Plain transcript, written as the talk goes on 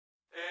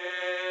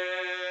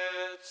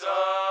It's a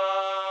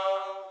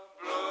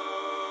blue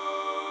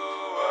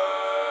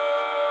world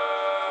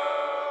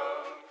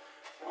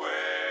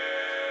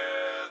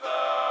without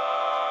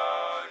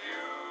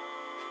you.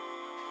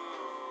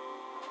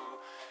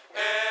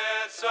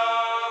 It's a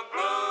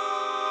blue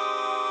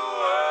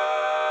world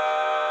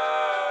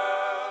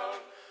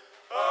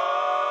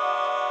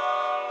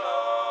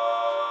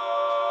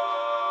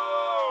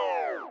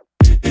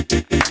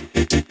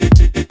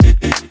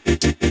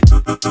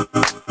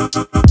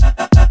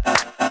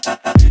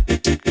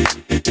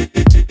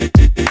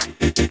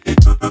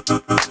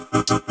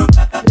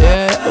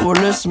Well,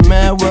 it's a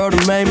mad world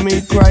that made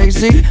me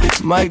crazy.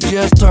 Might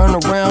just turn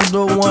around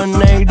to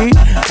 180.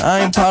 I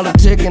ain't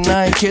politicking,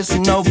 I ain't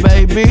kissing no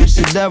babies.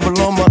 The devil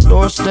on my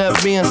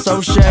doorstep being so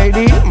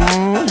shady.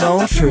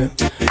 Don't trip,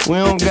 we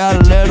don't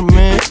gotta let him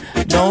in.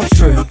 Don't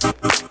trip.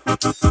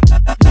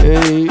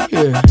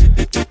 Yeah.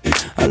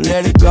 I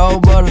let it go,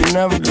 but I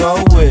never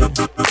go with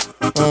it.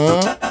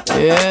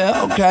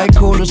 Yeah, okay,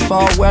 cool as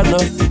fall weather.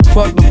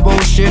 Fuck the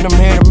bullshit, I'm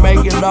here to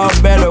make it all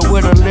better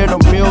with a little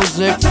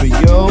music for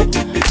you.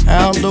 I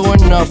don't do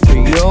enough for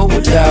you.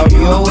 Without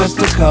you, it's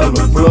the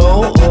color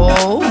blue.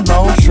 Oh,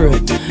 don't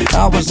trip.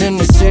 I was in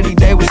the city,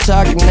 they was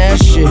talking that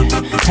shit.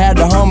 Had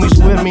the homies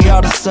with me, all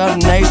of a sudden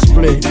they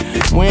split.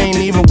 We ain't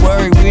even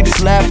worried, we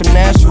just laughing,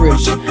 that's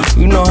rich.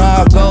 You know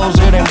how it goes,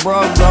 it ain't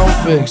broke, don't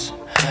fix.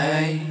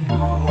 Hey,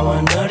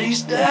 one of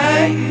these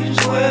days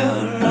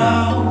we'll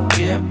all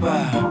get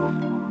by.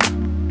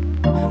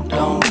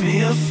 Don't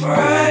be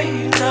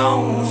afraid,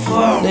 don't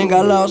fall. Think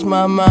I lost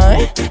my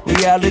mind.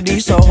 Reality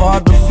so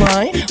hard to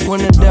find. When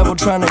the devil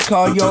tryna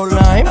call your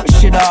line, but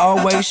shit, I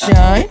always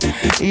shine.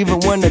 Even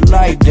when the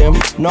light dim.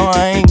 No,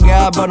 I ain't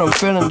God, but I'm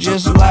feeling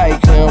just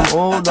like him.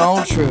 Oh,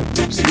 don't trip.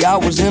 See, I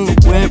was in the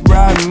whip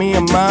riding me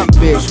and my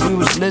bitch. We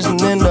was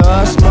listening to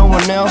us, no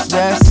one else,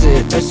 that's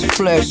it. Let's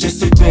flex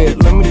just a bit.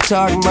 Let me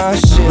talk my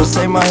shit.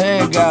 Say my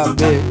head got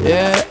big.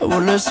 Yeah,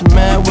 well, it's a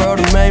mad world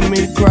that made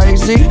me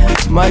crazy.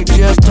 Might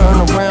just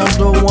turn around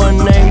to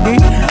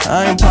 180.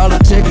 I ain't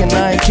politicking,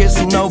 I ain't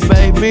kissing no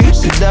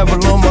babies. The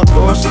devil on my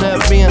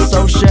doorstep being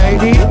so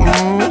shady.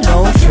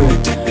 Don't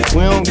trip,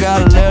 we don't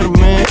gotta let him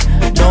in.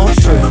 Don't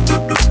trip.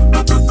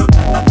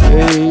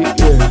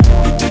 Yeah.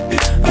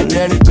 I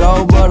let it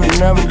go, but I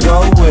never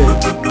go with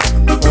it.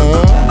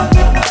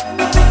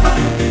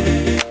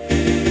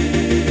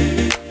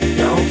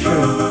 Don't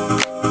trip.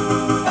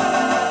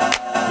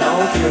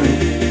 Don't trip.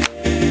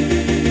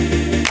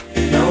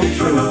 Don't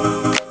trip.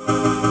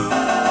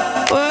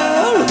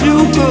 Well, if you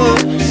could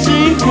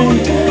see me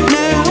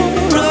now,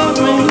 love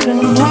me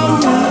and hold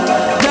me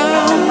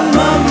down,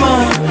 my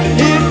mind,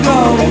 it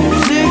goes.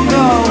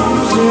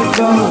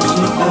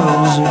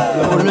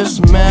 Well, it's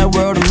a mad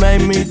world that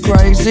made me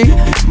crazy.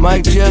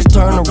 Might just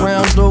turn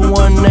around to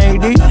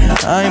 180.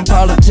 I ain't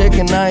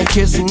politicking, I ain't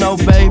kissing no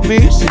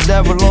babies. The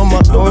devil on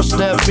my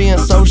doorstep being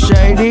so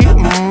shady.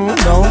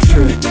 Don't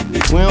trip,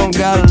 we don't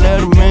gotta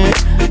let him in.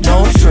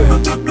 Don't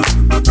trip.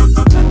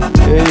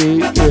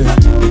 Yeah.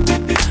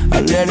 I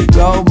let it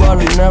go, but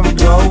I never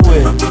go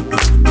with it.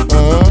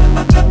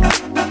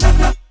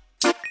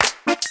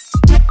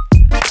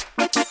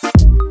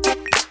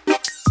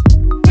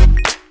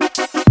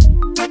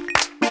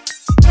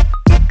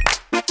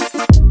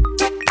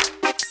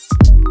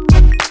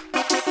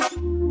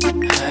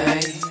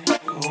 Hey,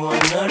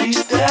 one of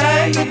these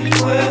days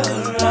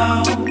we'll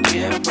all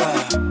get by.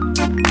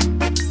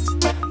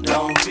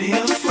 Don't be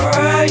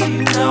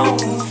afraid,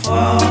 don't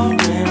fall.